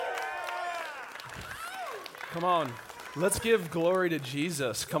Come on. Let's give glory to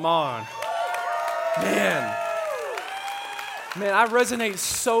Jesus. Come on. Man, I resonate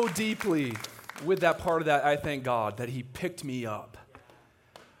so deeply with that part of that. I thank God that he picked me up.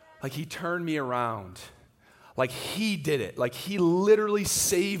 Like he turned me around. Like he did it. Like he literally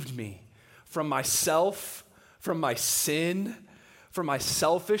saved me from myself, from my sin, from my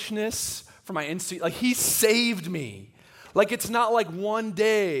selfishness, from my instinct. Like he saved me. Like it's not like one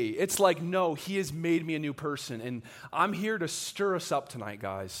day. It's like, no, he has made me a new person. And I'm here to stir us up tonight,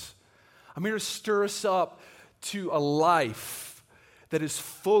 guys. I'm here to stir us up to a life that is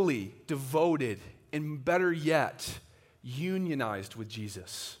fully devoted and better yet, unionized with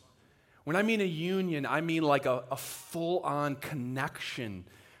Jesus. When I mean a union, I mean like a full-on connection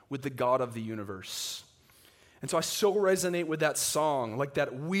with the God of the universe. And so I so resonate with that song, like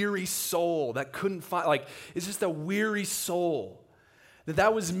that weary soul that couldn't find, like, it's just a weary soul.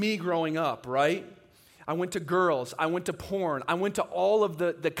 That was me growing up, right? I went to girls, I went to porn, I went to all of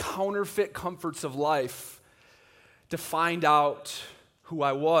the counterfeit comforts of life to find out who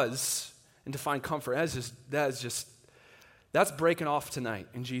I was and to find comfort. That's breaking off tonight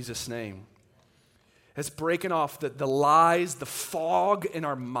in Jesus' name. It's breaking off the lies, the fog in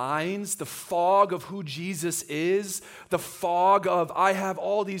our minds, the fog of who Jesus is, the fog of I have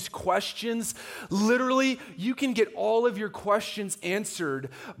all these questions. Literally, you can get all of your questions answered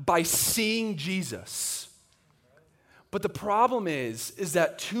by seeing Jesus. But the problem is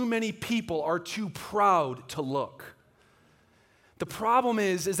that too many people are too proud to look. The problem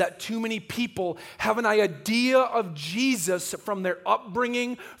is that too many people have an idea of Jesus from their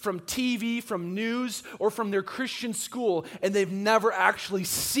upbringing, from TV, from news, or from their Christian school, and they've never actually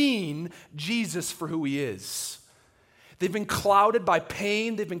seen Jesus for who he is. They've been clouded by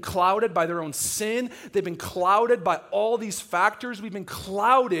pain. They've been clouded by their own sin. They've been clouded by all these factors. We've been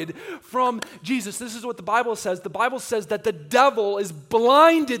clouded from Jesus. This is what the Bible says. The Bible says that the devil has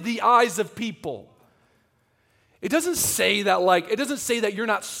blinded the eyes of people. It doesn't say that you're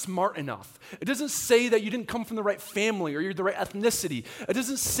not smart enough. It doesn't say that you didn't come from the right family or you're the right ethnicity. It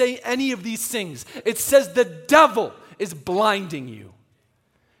doesn't say any of these things. It says the devil is blinding you.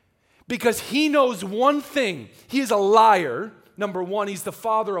 Because he knows one thing. He is a liar. Number one, he's the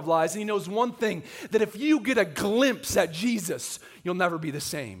father of lies. And he knows one thing, that if you get a glimpse at Jesus, you'll never be the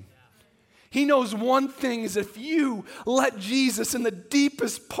same. He knows one thing is if you let Jesus in the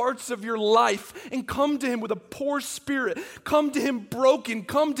deepest parts of your life and come to him with a poor spirit, come to him broken,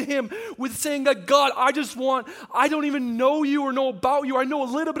 come to him with saying that, God, I don't even know you or know about you. I know a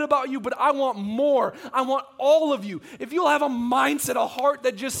little bit about you, but I want more. I want all of you. If you'll have a mindset, a heart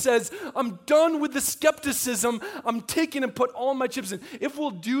that just says, I'm done with the skepticism, I'm taking and put all my chips in. If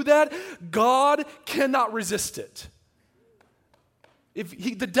we'll do that, God cannot resist it.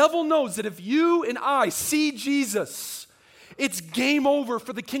 The devil knows that if you and I see Jesus, it's game over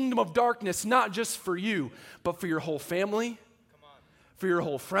for the kingdom of darkness, not just for you, but for your whole family, for your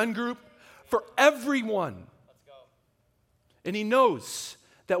whole friend group, for everyone. Let's go. And he knows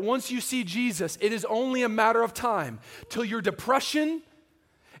that once you see Jesus, it is only a matter of time till your depression.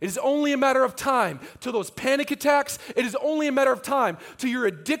 It is only a matter of time till those panic attacks. It is only a matter of time till your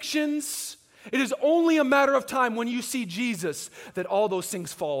addictions. It is only a matter of time when you see Jesus that all those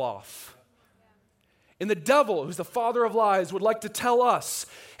things fall off. And the devil, who's the father of lies, would like to tell us,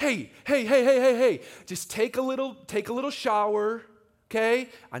 hey, just take a little shower, okay?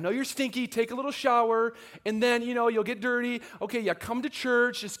 I know you're stinky, take a little shower, and then, you'll get dirty. Okay, yeah, come to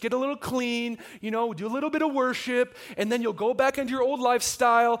church, just get a little clean, do a little bit of worship, and then you'll go back into your old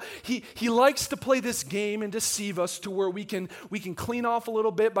lifestyle. He likes to play this game and deceive us to where we can clean off a little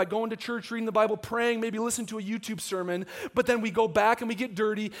bit by going to church, reading the Bible, praying, maybe listen to a YouTube sermon, but then we go back and we get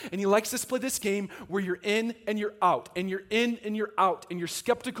dirty, and he likes to play this game where you're in and you're out, and you're in and you're out, and you're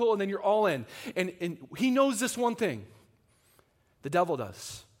skeptical and then you're all in. And he knows this one thing. The devil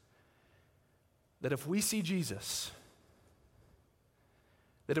does. That if we see Jesus,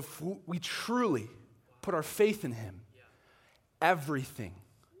 that if we truly put our faith in him, everything,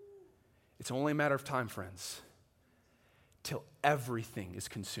 it's only a matter of time, friends, till everything is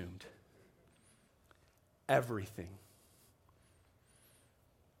consumed. Everything.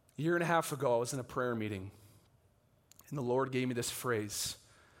 A year and a half ago, I was in a prayer meeting, and the Lord gave me this phrase.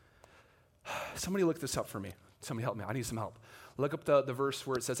 Somebody look this up for me. Somebody help me. I need some help. Look up the verse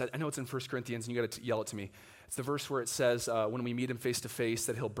where it says, I know it's in 1 Corinthians, and you got to yell it to me. It's the verse where it says, when we meet him face to face,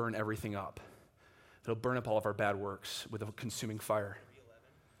 that he'll burn everything up. He'll burn up all of our bad works with a consuming fire.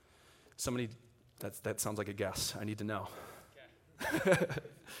 Somebody, that sounds like a guess. I need to know. Okay.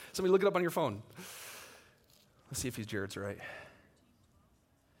 Somebody look it up on your phone. Let's see if Jared's right.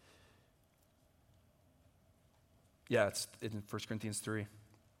 Yeah, it's in 1 Corinthians 3.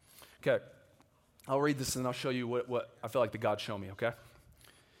 Okay, I'll read this and then I'll show you what I feel like the God showed me, okay?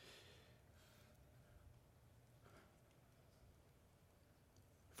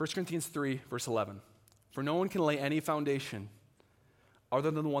 1 Corinthians 3, verse 11. For no one can lay any foundation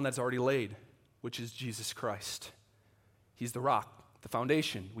other than the one that's already laid, which is Jesus Christ. He's the rock, the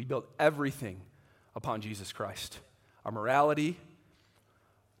foundation. We built everything upon Jesus Christ. Our morality,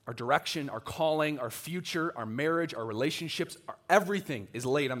 our direction, our calling, our future, our marriage, our relationships, everything is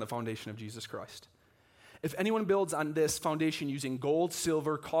laid on the foundation of Jesus Christ. If anyone builds on this foundation using gold,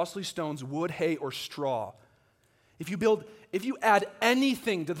 silver, costly stones, wood, hay, or straw, if you add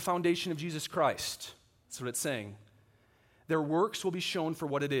anything to the foundation of Jesus Christ, that's what it's saying, their works will be shown for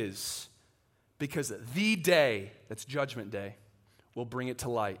what it is, because the day, that's Judgment Day, will bring it to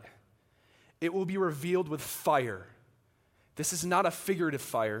light. It will be revealed with fire. This is not a figurative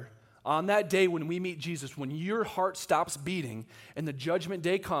fire. On that day when we meet Jesus, when your heart stops beating and the Judgment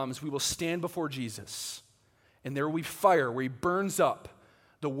Day comes, we will stand before Jesus. And there will be fire where he burns up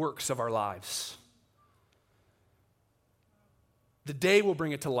the works of our lives. The day will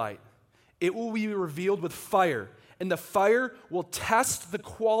bring it to light. It will be revealed with fire, and the fire will test the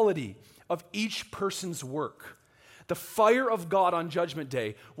quality of each person's work. The fire of God on Judgment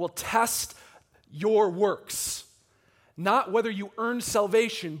Day will test your works. Not whether you earned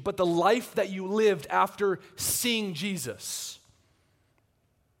salvation, but the life that you lived after seeing Jesus.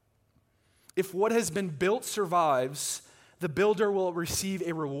 If what has been built survives, the builder will receive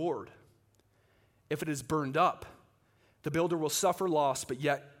a reward. If it is burned up, the builder will suffer loss, but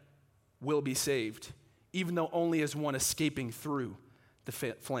yet will be saved, even though only as one escaping through the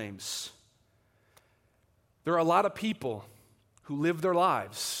flames. There are a lot of people who live their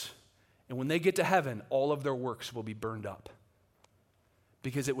lives, and when they get to heaven, all of their works will be burned up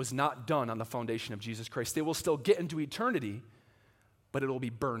because it was not done on the foundation of Jesus Christ. They will still get into eternity, but it will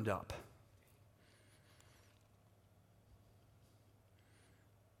be burned up.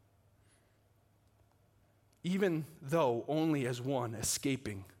 Even though only as one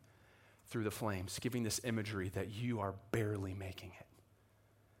escaping through the flames, giving this imagery that you are barely making it.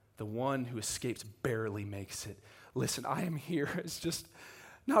 The one who escapes barely makes it. Listen, I am here as just,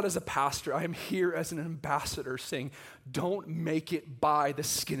 not as a pastor, I am here as an ambassador saying, don't make it by the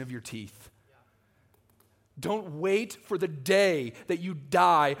skin of your teeth. Don't wait for the day that you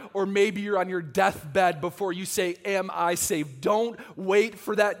die, or maybe you're on your deathbed before you say, am I saved? Don't wait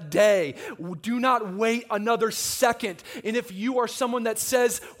for that day. Do not wait another second. And if you are someone that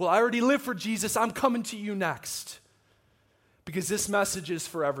says, well, I already live for Jesus, I'm coming to you next. Because this message is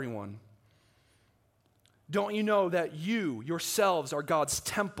for everyone. Don't you know that you yourselves are God's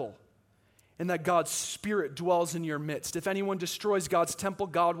temple, and that God's Spirit dwells in your midst? If anyone destroys God's temple,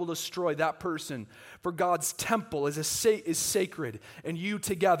 God will destroy that person. For God's temple is sacred, and you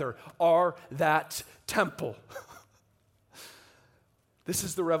together are that temple. This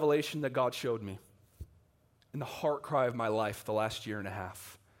is the revelation that God showed me in the heart cry of my life the last year and a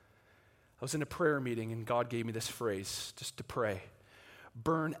half. I was in a prayer meeting, and God gave me this phrase just to pray.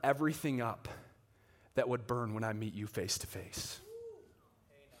 Burn everything up that would burn when I meet you face to face.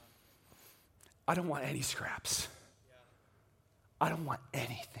 I don't want any scraps. I don't want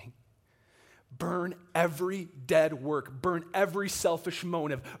anything. Burn every dead work. Burn every selfish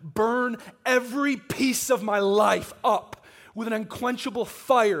motive. Burn every piece of my life up with an unquenchable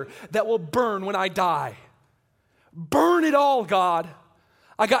fire that will burn when I die. Burn it all, God.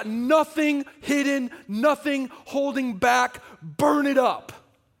 I got nothing hidden, nothing holding back. Burn it up.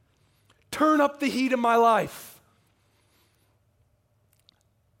 Turn up the heat of my life.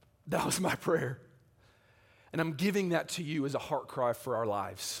 That was my prayer. And I'm giving that to you as a heart cry for our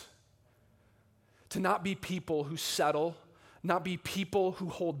lives. To not be people who settle, not be people who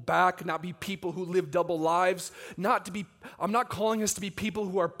hold back, not be people who live double lives, I'm not calling us to be people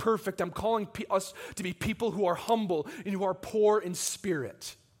who are perfect. I'm calling us to be people who are humble and who are poor in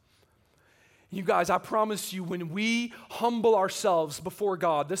spirit. You guys, I promise you, when we humble ourselves before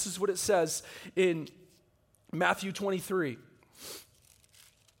God, this is what it says in Matthew 23.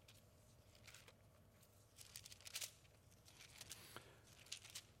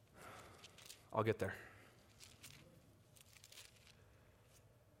 I'll get there.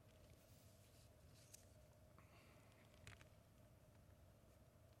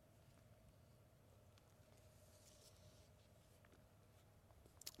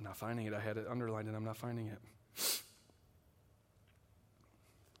 I'm not finding it. I had it underlined and I'm not finding it. Let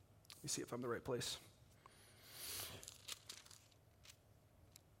me see if I'm in the right place.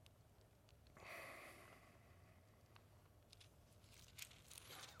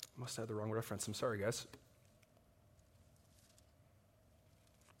 Must have the wrong reference. I'm sorry, guys.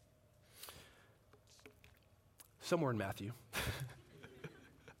 somewhere in Matthew.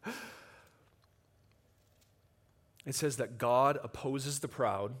 It says that God opposes the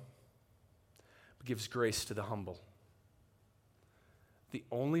proud, but gives grace to the humble. The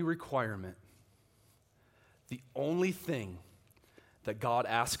only requirement, the only thing that God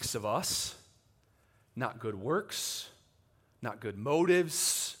asks of us, not good works, not good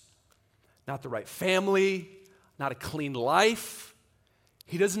motives, not the right family, not a clean life.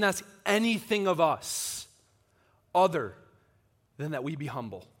 He doesn't ask anything of us other than that we be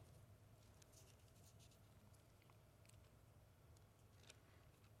humble.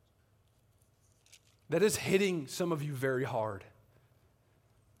 That is hitting some of you very hard.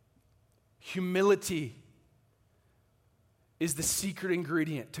 Humility is the secret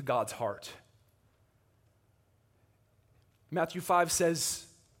ingredient to God's heart. Matthew 5 says,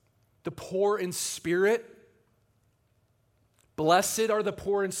 the poor in spirit, blessed are the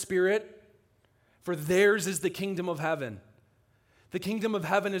poor in spirit, for theirs is the kingdom of heaven. The kingdom of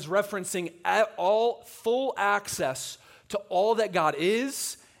heaven is referencing all full access to all that God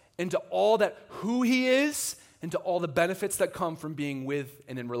is, and to all that who he is, and to all the benefits that come from being with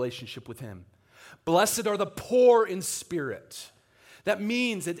and in relationship with him. Blessed are the poor in spirit. That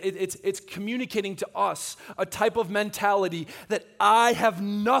means it's communicating to us a type of mentality that I have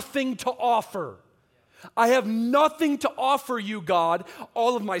nothing to offer. I have nothing to offer you, God.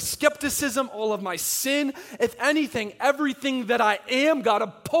 All of my skepticism, all of my sin, if anything, everything that I am, God,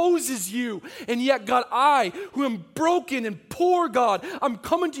 opposes you. And yet, God, I, who am broken and poor, God, I'm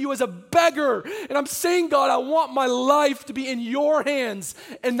coming to you as a beggar. And I'm saying, God, I want my life to be in your hands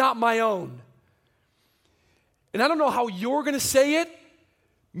and not my own. And I don't know how you're going to say it.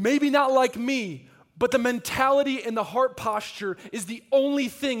 Maybe not like me. But the mentality and the heart posture is the only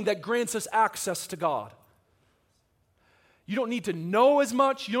thing that grants us access to God. You don't need to know as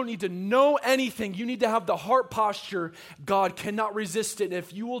much. You don't need to know anything. You need to have the heart posture. God cannot resist it. And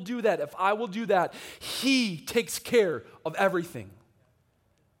if you will do that, if I will do that, he takes care of everything.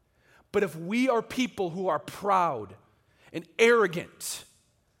 But if we are people who are proud and arrogant,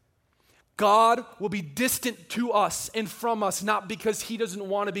 God will be distant to us and from us, not because he doesn't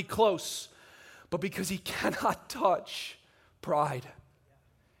want to be close, but because he cannot touch pride.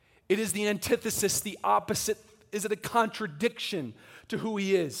 It is the antithesis, the opposite. Is it a contradiction to who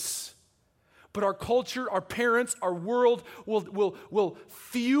he is? But our culture, our parents, our world will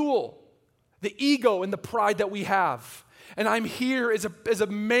fuel the ego and the pride that we have. And I'm here as a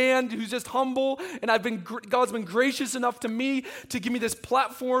man who's just humble, and God's been gracious enough to me to give me this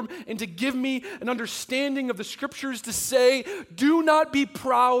platform and to give me an understanding of the scriptures to say, do not be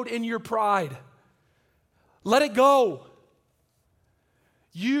proud in your pride. Let it go.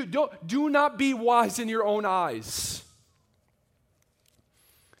 Do not be wise in your own eyes.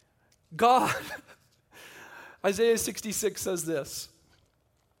 God, Isaiah 66 says this.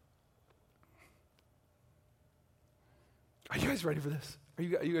 Are you guys ready for this? Are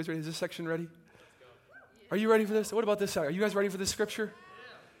you guys ready? Is this section ready? Are you ready for this? What about this side? Are you guys ready for this scripture?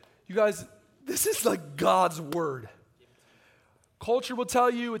 You guys, this is like God's word. Culture will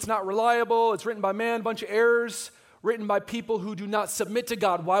tell you it's not reliable, it's written by man, a bunch of errors, written by people who do not submit to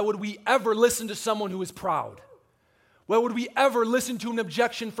God. Why would we ever listen to someone who is proud? Why would we ever listen to an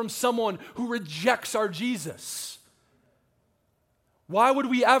objection from someone who rejects our Jesus? Why would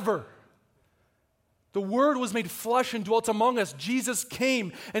we ever? The Word was made flesh and dwelt among us. Jesus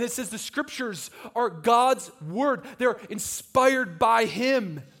came, and it says the Scriptures are God's Word. They're inspired by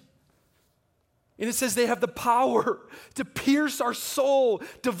Him. And it says they have the power to pierce our soul,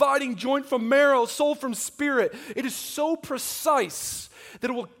 dividing joint from marrow, soul from spirit. It is so precise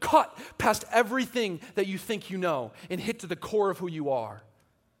that it will cut past everything that you think you know and hit to the core of who you are.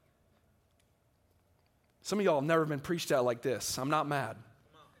 Some of y'all have never been preached at like this. I'm not mad.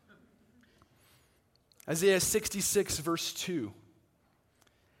 Isaiah 66, verse 2.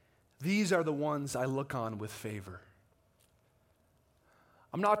 These are the ones I look on with favor.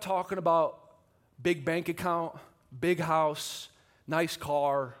 I'm not talking about big bank account, big house, nice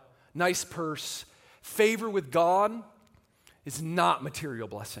car, nice purse. Favor with God is not material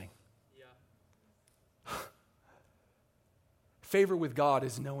blessing. Yeah. Favor with God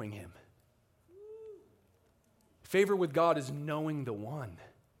is knowing Him. Favor with God is knowing the one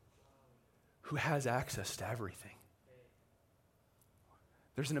who has access to everything.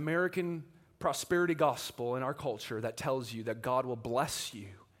 There's an American prosperity gospel in our culture that tells you that God will bless you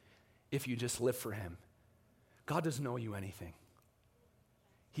if you just live for Him. God doesn't owe you anything.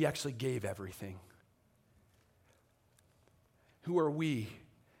 He actually gave everything. Who are we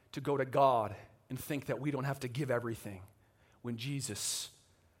to go to God and think that we don't have to give everything when Jesus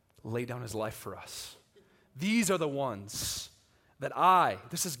laid down His life for us? These are the ones that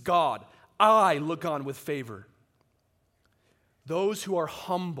this is God, I look on with favor. Those who are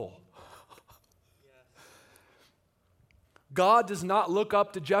humble. God does not look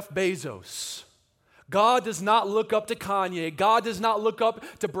up to Jeff Bezos. God does not look up to Kanye. God does not look up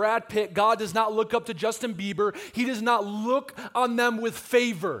to Brad Pitt. God does not look up to Justin Bieber. He does not look on them with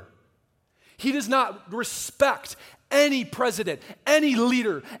favor. He does not respect any president, any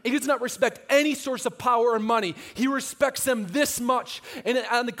leader. He does not respect any source of power or money. He respects them this much. And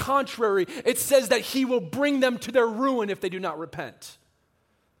on the contrary, it says that he will bring them to their ruin if they do not repent.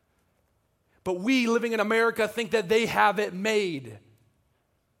 But we living in America think that they have it made.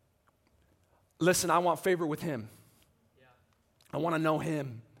 Listen, I want favor with him. I want to know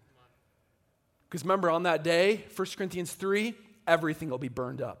him. Because remember, on that day, 1 Corinthians 3, everything will be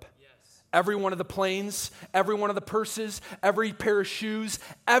burned up. Every one of the planes, every one of the purses, every pair of shoes,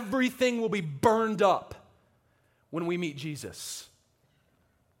 everything will be burned up when we meet Jesus.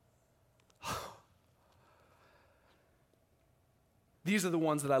 These are the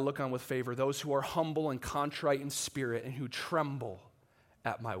ones that I look on with favor, those who are humble and contrite in spirit and who tremble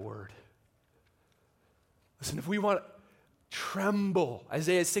at my word. Listen, if we want to tremble,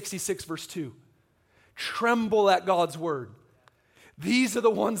 Isaiah 66 verse 2, tremble at God's word. These are the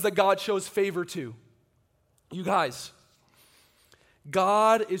ones that God shows favor to. You guys,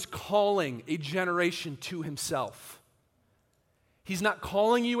 God is calling a generation to himself. He's not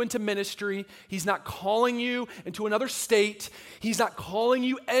calling you into ministry. He's not calling you into another state. He's not calling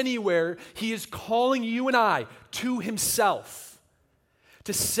you anywhere. He is calling you and I to himself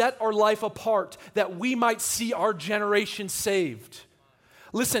to set our life apart that we might see our generation saved.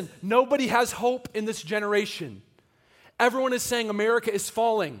 Listen, nobody has hope in this generation. Everyone is saying America is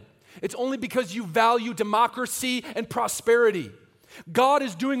falling. It's only because you value democracy and prosperity. God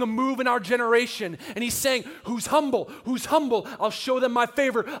is doing a move in our generation, and he's saying, who's humble, I'll show them my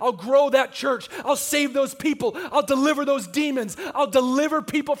favor. I'll grow that church. I'll save those people. I'll deliver those demons. I'll deliver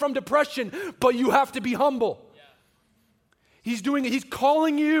people from depression, but you have to be humble. Yeah. He's doing it. He's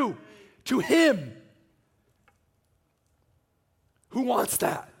calling you to him. Who wants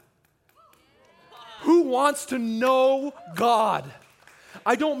that? Who wants to know God?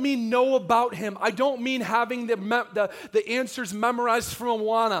 I don't mean know about him. I don't mean having the answers memorized from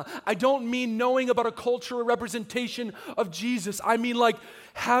Awana. I don't mean knowing about a cultural representation of Jesus. I mean like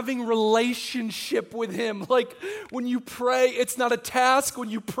having relationship with him. Like when you pray, it's not a task. When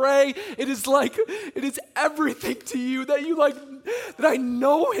you pray, it is everything to you that I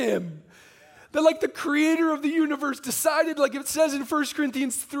know him. That like the creator of the universe decided, like it says in 1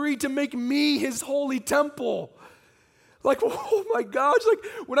 Corinthians 3, to make me his holy temple. Like, oh my gosh, like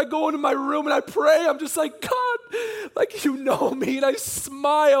when I go into my room and I pray, I'm just like, God, like you know me, and I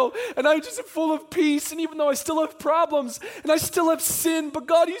smile, and I'm just full of peace, and even though I still have problems, and I still have sin, but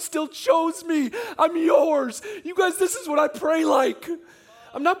God, you still chose me. I'm yours. You guys, this is what I pray like.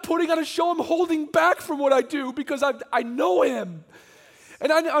 I'm not putting on a show. I'm holding back from what I do because I know him.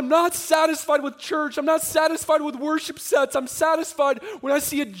 And I'm not satisfied with church. I'm not satisfied with worship sets. I'm satisfied when I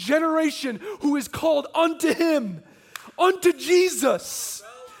see a generation who is called unto him, unto Jesus,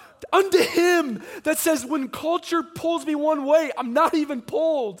 unto him, that says when culture pulls me one way, I'm not even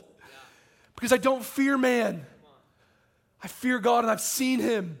pulled because I don't fear man. I fear God, and I've seen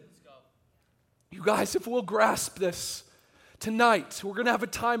him. You guys, if we'll grasp this tonight, we're going to have a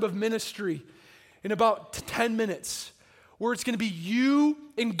time of ministry in about 10 minutes. Where it's going to be you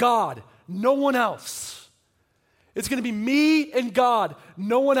and God, no one else. It's going to be me and God,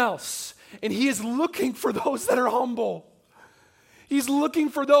 no one else. And he is looking for those that are humble. He's looking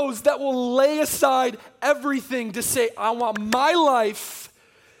for those that will lay aside everything to say, I want my life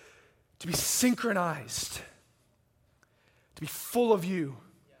to be synchronized, to be full of you.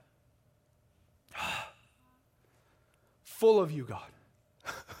 Full of you, God.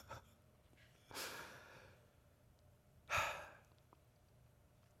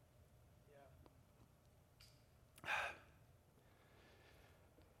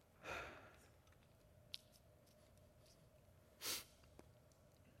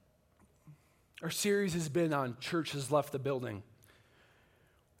 Our series has been on Church Has Left the Building,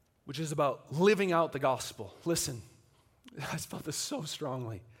 which is about living out the gospel. Listen, I felt this so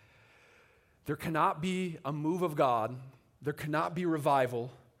strongly. There cannot be a move of God. There cannot be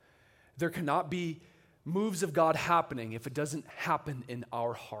revival. There cannot be moves of God happening if it doesn't happen in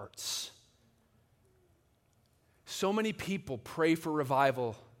our hearts. So many people pray for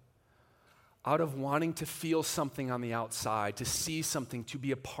revival out of wanting to feel something on the outside, to see something, to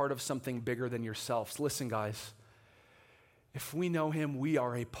be a part of something bigger than yourselves. Listen, guys, if we know him, we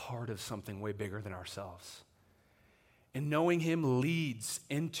are a part of something way bigger than ourselves. And knowing him leads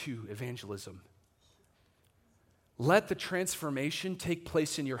into evangelism. Let the transformation take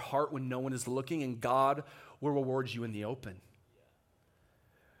place in your heart when no one is looking, and God will reward you in the open.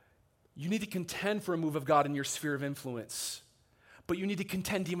 You need to contend for a move of God in your sphere of influence, but you need to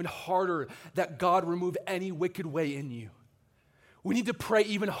contend even harder that God remove any wicked way in you. We need to pray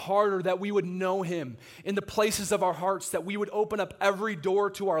even harder that we would know him in the places of our hearts, that we would open up every door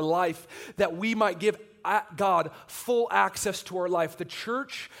to our life, that we might give God full access to our life. The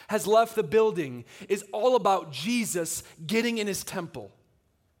church has left the building is all about Jesus getting in his temple.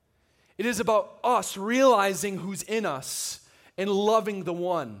 It is about us realizing who's in us and loving the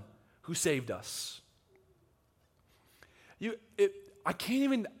one who saved us.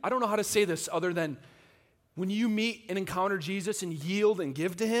 I don't know how to say this other than when you meet and encounter Jesus and yield and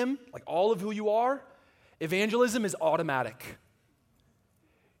give to him, like all of who you are, evangelism is automatic.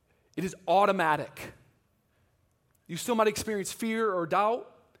 It is automatic. You still might experience fear or doubt,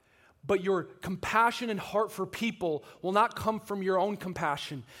 but your compassion and heart for people will not come from your own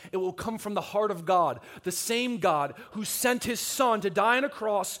compassion. It will come from the heart of God, the same God who sent his son to die on a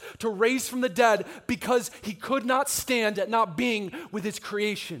cross, to raise from the dead because he could not stand at not being with his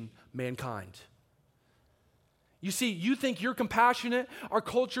creation, mankind. You see, you think you're compassionate. Our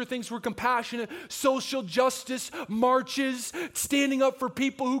culture thinks we're compassionate. Social justice, marches, standing up for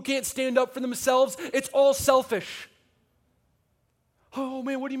people who can't stand up for themselves. It's all selfish. Oh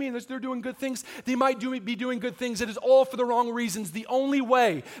man, what do you mean? They're doing good things. They might be doing good things. It is all for the wrong reasons. The only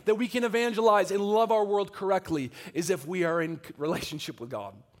way that we can evangelize and love our world correctly is if we are in relationship with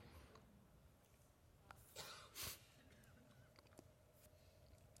God.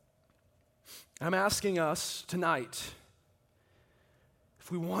 I'm asking us tonight,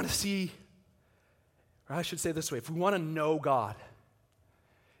 if we want to see, or I should say this way, if we want to know God,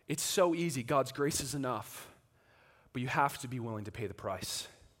 it's so easy. God's grace is enough, but you have to be willing to pay the price.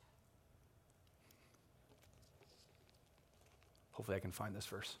 Hopefully I can find this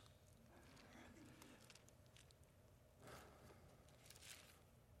verse.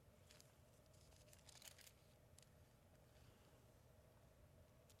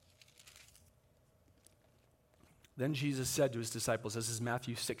 Then Jesus said to his disciples, this is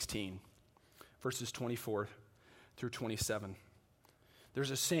Matthew 16, verses 24 through 27. It's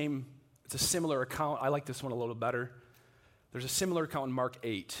a similar account. I like this one a little better. There's a similar account in Mark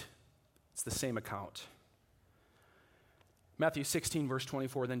 8. It's the same account. Matthew 16, verse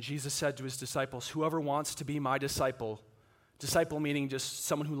 24, then Jesus said to his disciples, whoever wants to be my disciple meaning just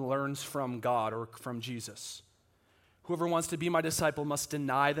someone who learns from God or from Jesus. Whoever wants to be my disciple must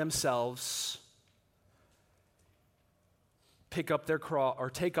deny themselves, take up their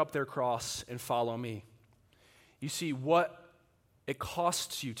cross and follow me. You see, what it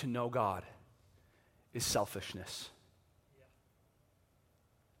costs you to know God is selfishness.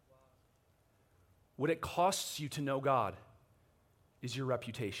 What it costs you to know God is your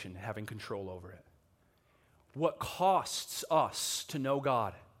reputation, having control over it. What costs us to know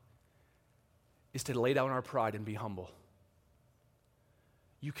God is to lay down our pride and be humble.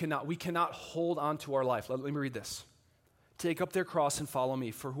 We cannot hold on to our life. Let me read this. Take up their cross and follow me.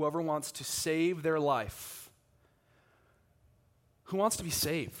 For whoever wants to save their life, who wants to be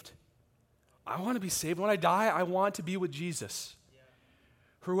saved? I want to be saved. When I die, I want to be with Jesus. Yeah.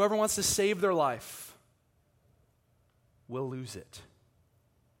 For whoever wants to save their life will lose it.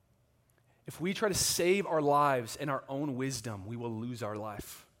 If we try to save our lives in our own wisdom, we will lose our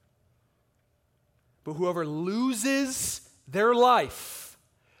life. But whoever loses their life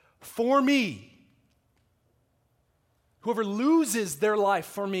for me, whoever loses their life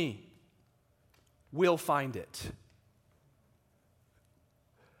for me will find it.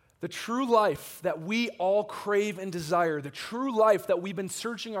 The true life that we all crave and desire, the true life that we've been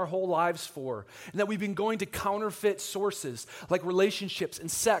searching our whole lives for, and that we've been going to counterfeit sources like relationships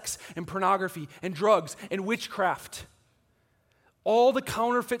and sex and pornography and drugs and witchcraft. All the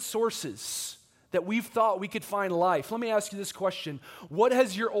counterfeit sources that we've thought we could find life. Let me ask you this question. What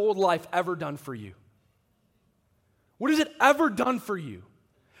has your old life ever done for you? What has it ever done for you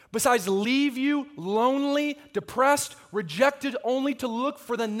besides leave you lonely, depressed, rejected, only to look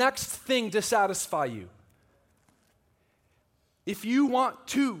for the next thing to satisfy you? If you want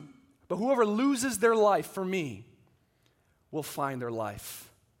to, but whoever loses their life for me will find their life.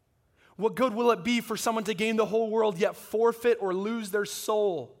 What good will it be for someone to gain the whole world yet forfeit or lose their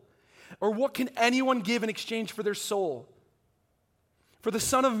soul? Or what can anyone give in exchange for their soul? For the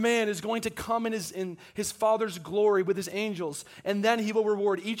Son of Man is going to come in his Father's glory with his angels, and then he will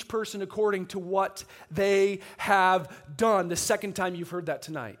reward each person according to what they have done. The second time you've heard that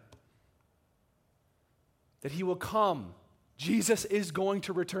tonight. that he will come. Jesus is going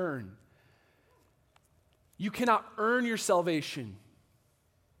to return. You cannot earn your salvation,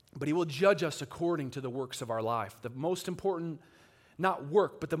 but he will judge us according to the works of our life. The most important, not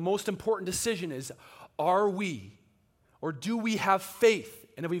work, but the most important decision is, are we, or do we have faith?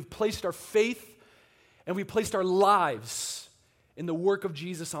 And if we've placed our faith and we've placed our lives in the work of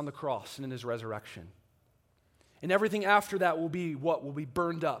Jesus on the cross and in his resurrection. And everything after that will be what will be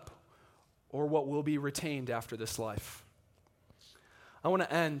burned up or what will be retained after this life. I want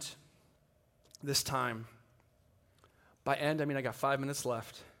to end this time. By end, I mean I got 5 minutes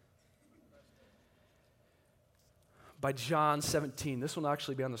left. By John 17. This will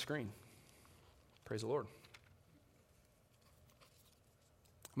actually be on the screen. Praise the Lord.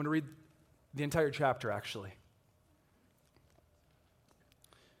 I'm going to read the entire chapter, actually.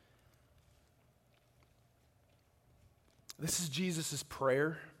 This is Jesus'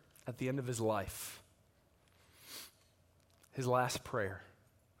 prayer at the end of his life. His last prayer.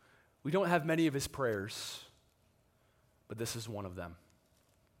 We don't have many of his prayers, but this is one of them.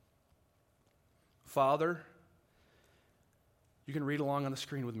 Father, you can read along on the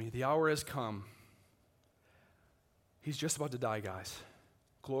screen with me. The hour has come. He's just about to die, guys.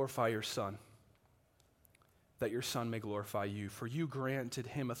 Glorify your Son, that your Son may glorify you. For you granted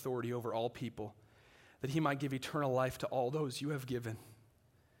him authority over all people, that he might give eternal life to all those you have given.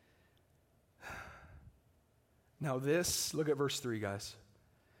 Now this, look at verse 3, guys.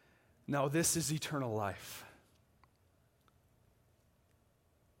 Now this is eternal life,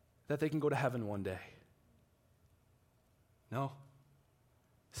 that they can go to heaven one day. No,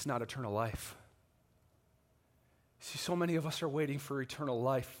 it's not eternal life. See, so many of us are waiting for eternal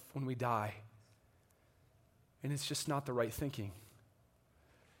life when we die, and it's just not the right thinking.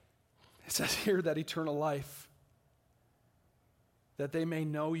 It says here that eternal life, that they may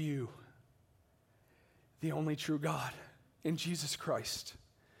know you, the only true God, in Jesus Christ,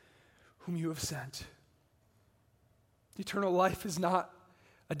 whom you have sent. Eternal life is not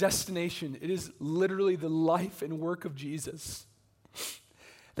a destination. It is literally the life and work of Jesus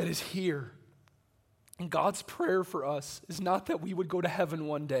that is here. And God's prayer for us is not that we would go to heaven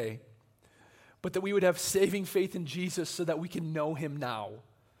one day, but that we would have saving faith in Jesus so that we can know him now.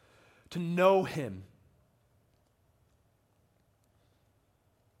 To know him.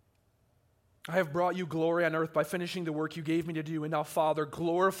 I have brought you glory on earth by finishing the work you gave me to do. And now, Father,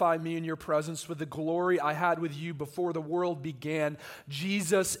 glorify me in your presence with the glory I had with you before the world began.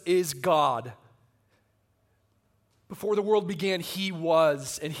 Jesus is God. Before the world began, he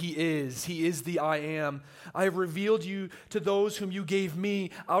was and he is. He is the I am. I have revealed you to those whom you gave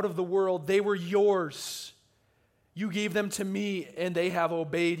me out of the world. They were yours. You gave them to me, and they have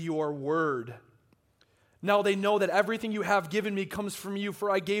obeyed your word. Now they know that everything you have given me comes from you, for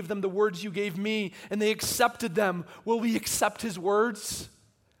I gave them the words you gave me, and they accepted them. Will we accept his words?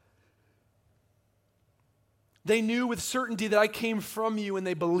 They knew with certainty that I came from you, and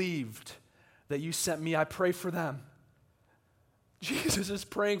they believed that you sent me. I pray for them. Jesus is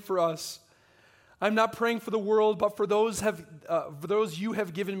praying for us. I'm not praying for the world, but for those you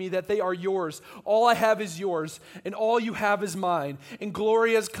have given me, that they are yours. All I have is yours, and all you have is mine. And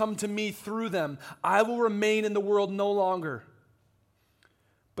glory has come to me through them. I will remain in the world no longer,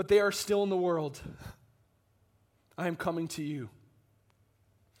 but they are still in the world. I am coming to you.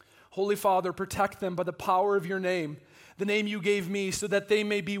 Holy Father, protect them by the power of your name, the name you gave me, so that they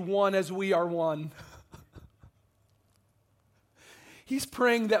may be one as we are one. He's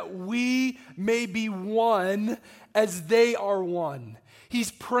praying that we may be one as they are one.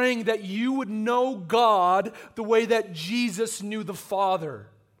 He's praying that you would know God the way that Jesus knew the Father.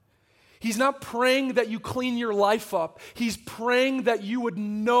 He's not praying that you clean your life up. He's praying that you would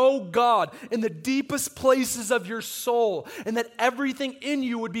know God in the deepest places of your soul and that everything in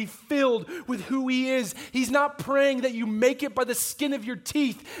you would be filled with who he is. He's not praying that you make it by the skin of your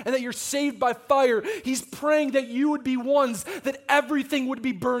teeth and that you're saved by fire. He's praying that you would be ones that everything would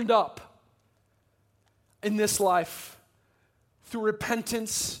be burned up in this life through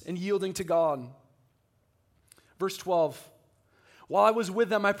repentance and yielding to God. Verse 12. While I was with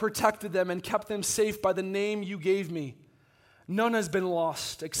them, I protected them and kept them safe by the name you gave me. None has been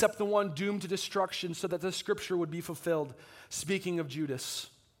lost except the one doomed to destruction, so that the scripture would be fulfilled, speaking of Judas.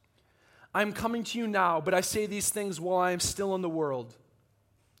 I am coming to you now, but I say these things while I am still in the world,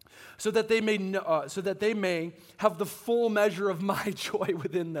 so that they may have the full measure of my joy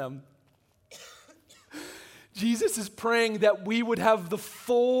within them. Jesus is praying that we would have the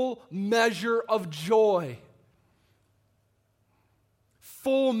full measure of joy.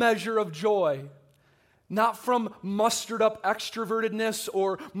 Full measure of joy, not from mustered up extrovertedness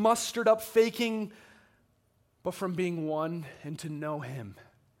or mustered up faking but from being one and to know him,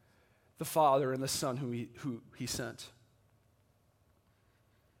 the Father and the Son who he sent.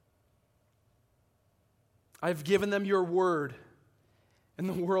 I have given them your word, and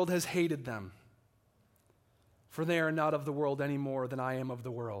the world has hated them, for they are not of the world any more than I am of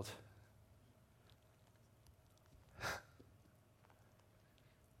the world.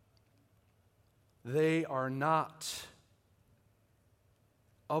 They are not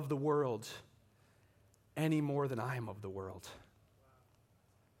of the world any more than I am of the world.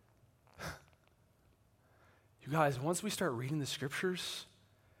 You guys, once we start reading the scriptures,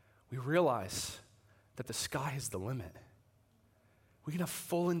 we realize that the sky is the limit. We can have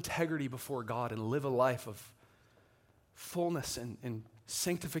full integrity before God and live a life of fullness and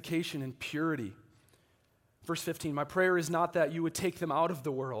sanctification and purity. Verse 15, my prayer is not that you would take them out of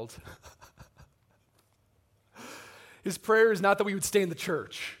the world. His prayer is not that we would stay in the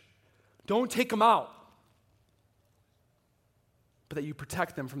church. Don't take them out. But that you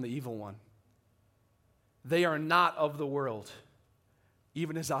protect them from the evil one. They are not of the world,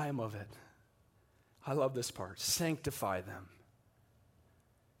 even as I am of it. I love this part. Sanctify them.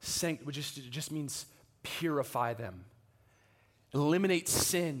 It just means purify them. Eliminate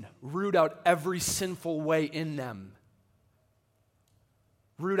sin. Root out every sinful way in them.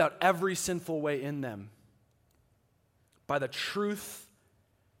 Root out every sinful way in them. By the truth,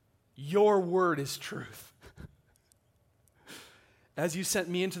 your word is truth. As you sent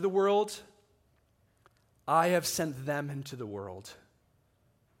me into the world, I have sent them into the world.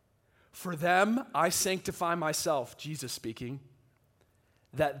 For them, I sanctify myself, Jesus speaking,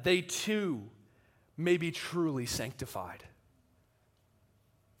 that they too may be truly sanctified.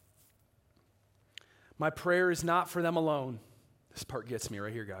 My prayer is not for them alone. This part gets me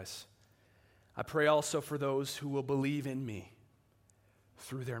right here, guys. I pray also for those who will believe in me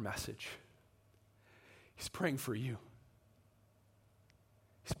through their message. He's praying for you.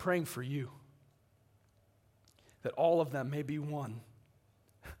 He's praying for you. That all of them may be one.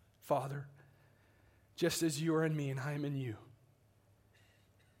 Father, just as you are in me and I am in you,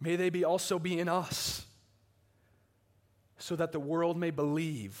 may they also be in us, so that the world may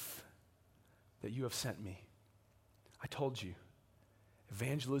believe that you have sent me. I told you,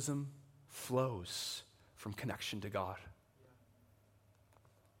 evangelism flows from connection to God.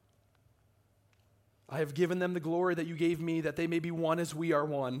 I have given them the glory that you gave me, that they may be one as we are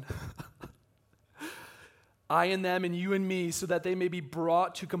one. I and them and you and me, so that they may be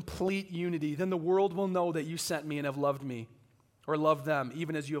brought to complete unity. Then the world will know that you sent me and have loved me, or loved them,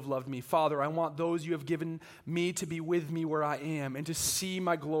 even as you have loved me. Father, I want those you have given me to be with me where I am and to see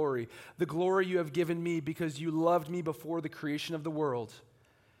my glory, the glory you have given me because you loved me before the creation of the world.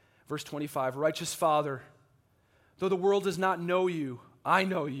 Verse 25, righteous Father, though the world does not know you, I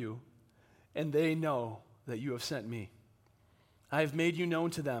know you, and they know that you have sent me. I have made you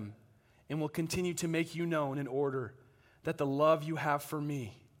known to them and will continue to make you known in order that the love you have for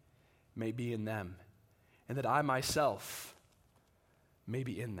me may be in them, and that I myself may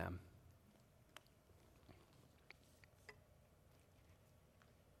be in them.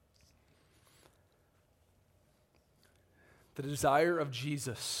 The desire of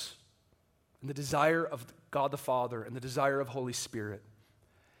Jesus and the desire of God the Father and the desire of Holy Spirit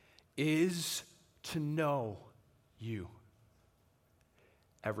is to know you.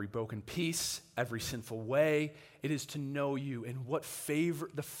 Every broken piece, every sinful way, it is to know you. And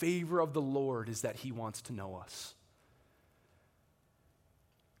the favor of the Lord is that he wants to know us.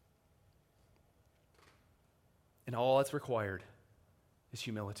 And all that's required is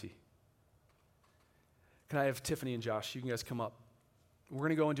humility. Can I have Tiffany and Josh? You can guys come up. We're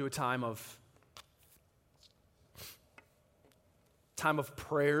going to go into a time of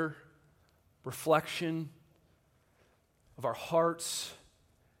prayer, reflection of our hearts,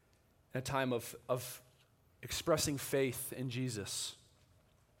 and a time of expressing faith in Jesus.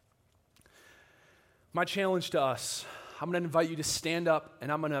 My challenge to us, I'm going to invite you to stand up,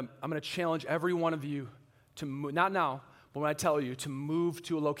 and I'm going to challenge every one of you to move, not now, but when I tell you to move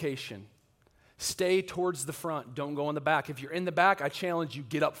to a location. Stay towards the front. Don't go in the back. If you're in the back, I challenge you,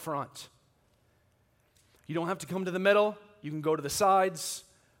 get up front. You don't have to come to the middle. You can go to the sides.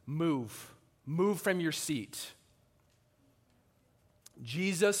 Move. Move from your seat.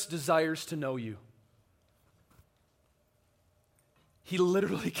 Jesus desires to know you. He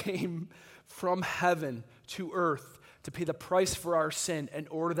literally came from heaven to earth to pay the price for our sin in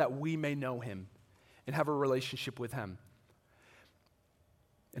order that we may know him and have a relationship with him.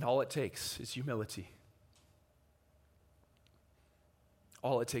 And all it takes is humility.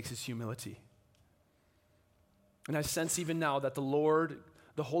 All it takes is humility. And I sense even now that the Lord,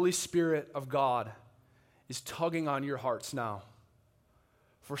 the Holy Spirit of God, is tugging on your hearts now.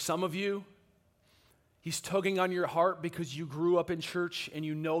 For some of you, he's tugging on your heart because you grew up in church and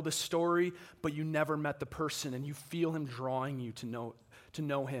you know the story, but you never met the person, and you feel him drawing you to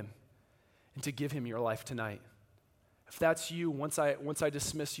know him and to give him your life tonight. If that's you, once I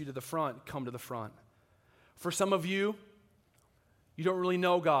dismiss you to the front, come to the front. For some of you, you don't really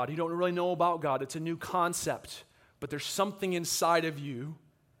know God. You don't really know about God. It's a new concept, but there's something inside of you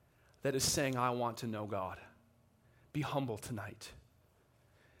that is saying, I want to know God. Be humble tonight.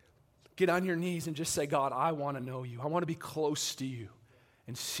 Get on your knees and just say, God, I want to know you. I want to be close to you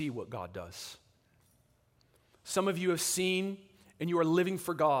and see what God does. Some of you have seen and you are living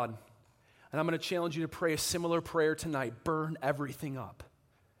for God. And I'm going to challenge you to pray a similar prayer tonight. Burn everything up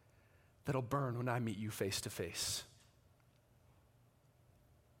that'll burn when I meet you face to face.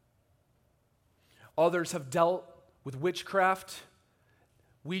 Others have dealt with witchcraft,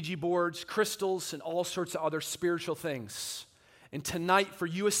 Ouija boards, crystals, and all sorts of other spiritual things. And tonight, for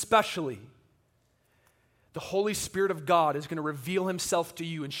you especially, the Holy Spirit of God is going to reveal himself to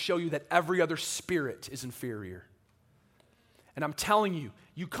you and show you that every other spirit is inferior. And I'm telling you,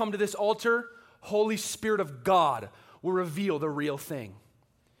 you come to this altar, Holy Spirit of God will reveal the real thing.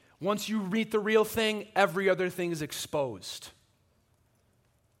 Once you meet the real thing, every other thing is exposed.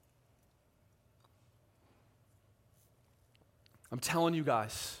 I'm telling you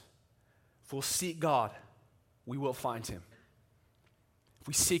guys, if we'll seek God, we will find him. If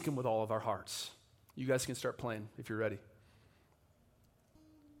we seek him with all of our hearts. You guys can start playing if you're ready.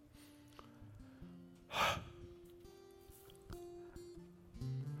 I'm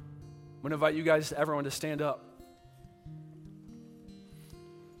going to invite you guys, everyone, to stand up.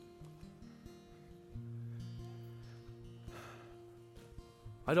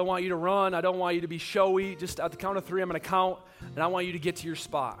 I don't want you to run. I don't want you to be showy. Just at the count of 3, I'm going to count, and I want you to get to your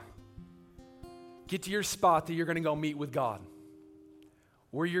spot. Get to your spot that you're going to go meet with God.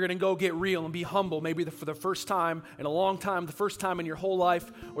 Where you're going to go get real and be humble, maybe for the first time in a long time, the first time in your whole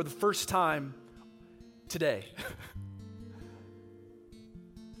life, or the first time today.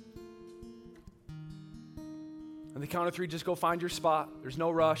 On the count of 3, just go find your spot. There's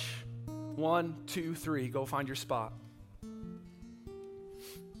no rush. 1, 2, 3, go find your spot.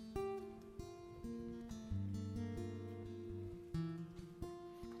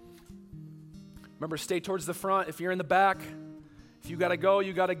 Remember, stay towards the front. If you're in the back, if you got to go,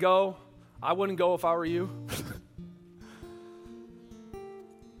 you got to go. I wouldn't go if I were you.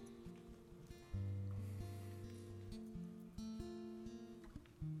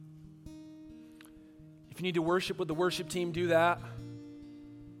 If you need to worship with the worship team, do that.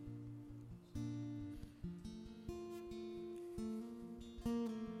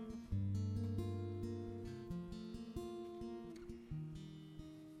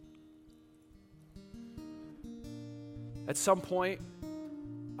 At some point,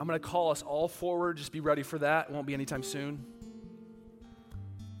 I'm going to call us all forward. Just be ready for that. It won't be anytime soon.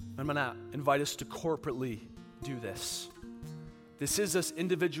 I'm going to invite us to corporately do this. This is this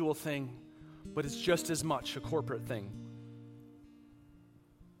individual thing, but it's just as much a corporate thing.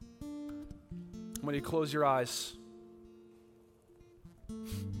 I'm going to close your eyes.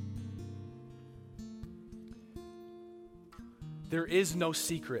 There is no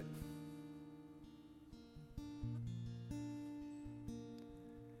secret.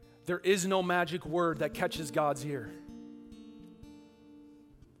 There is no magic word that catches God's ear.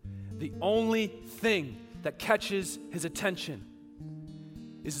 The only thing that catches his attention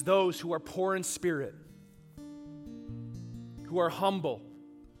is those who are poor in spirit, who are humble,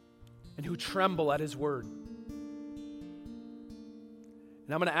 and who tremble at his word. And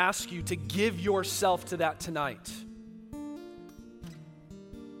I'm going to ask you to give yourself to that tonight.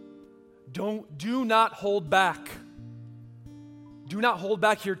 Do not hold back. Do not hold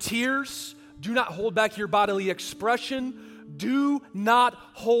back your tears. Do not hold back your bodily expression. Do not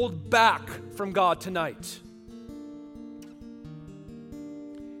hold back from God tonight.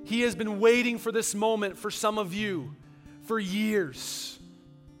 He has been waiting for this moment for some of you for years.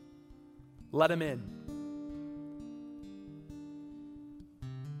 Let him in.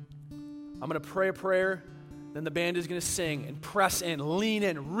 I'm going to pray a prayer, then the band is going to sing, and press in, lean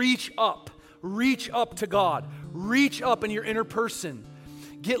in, reach up to God. Reach up in your inner person.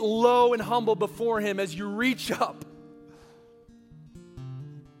 Get low and humble before him as you reach up.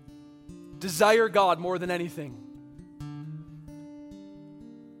 Desire God more than anything.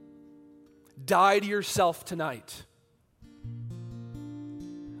 Die to yourself tonight.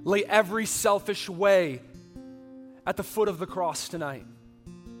 Lay every selfish way at the foot of the cross tonight.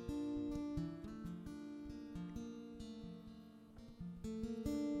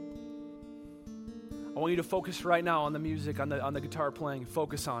 I want you to focus right now on the music, on the guitar playing.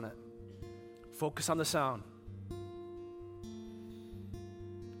 Focus on it. Focus on the sound.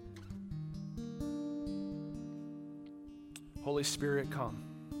 Holy Spirit, come.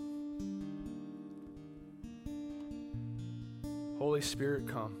 Holy Spirit,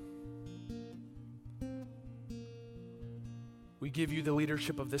 come. We give you the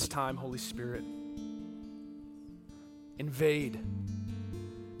leadership of this time, Holy Spirit. Invade.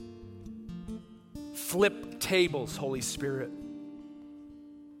 Flip tables, Holy Spirit.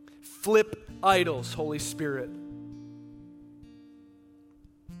 Flip idols, Holy Spirit.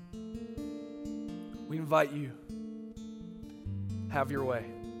 We invite you. Have your way.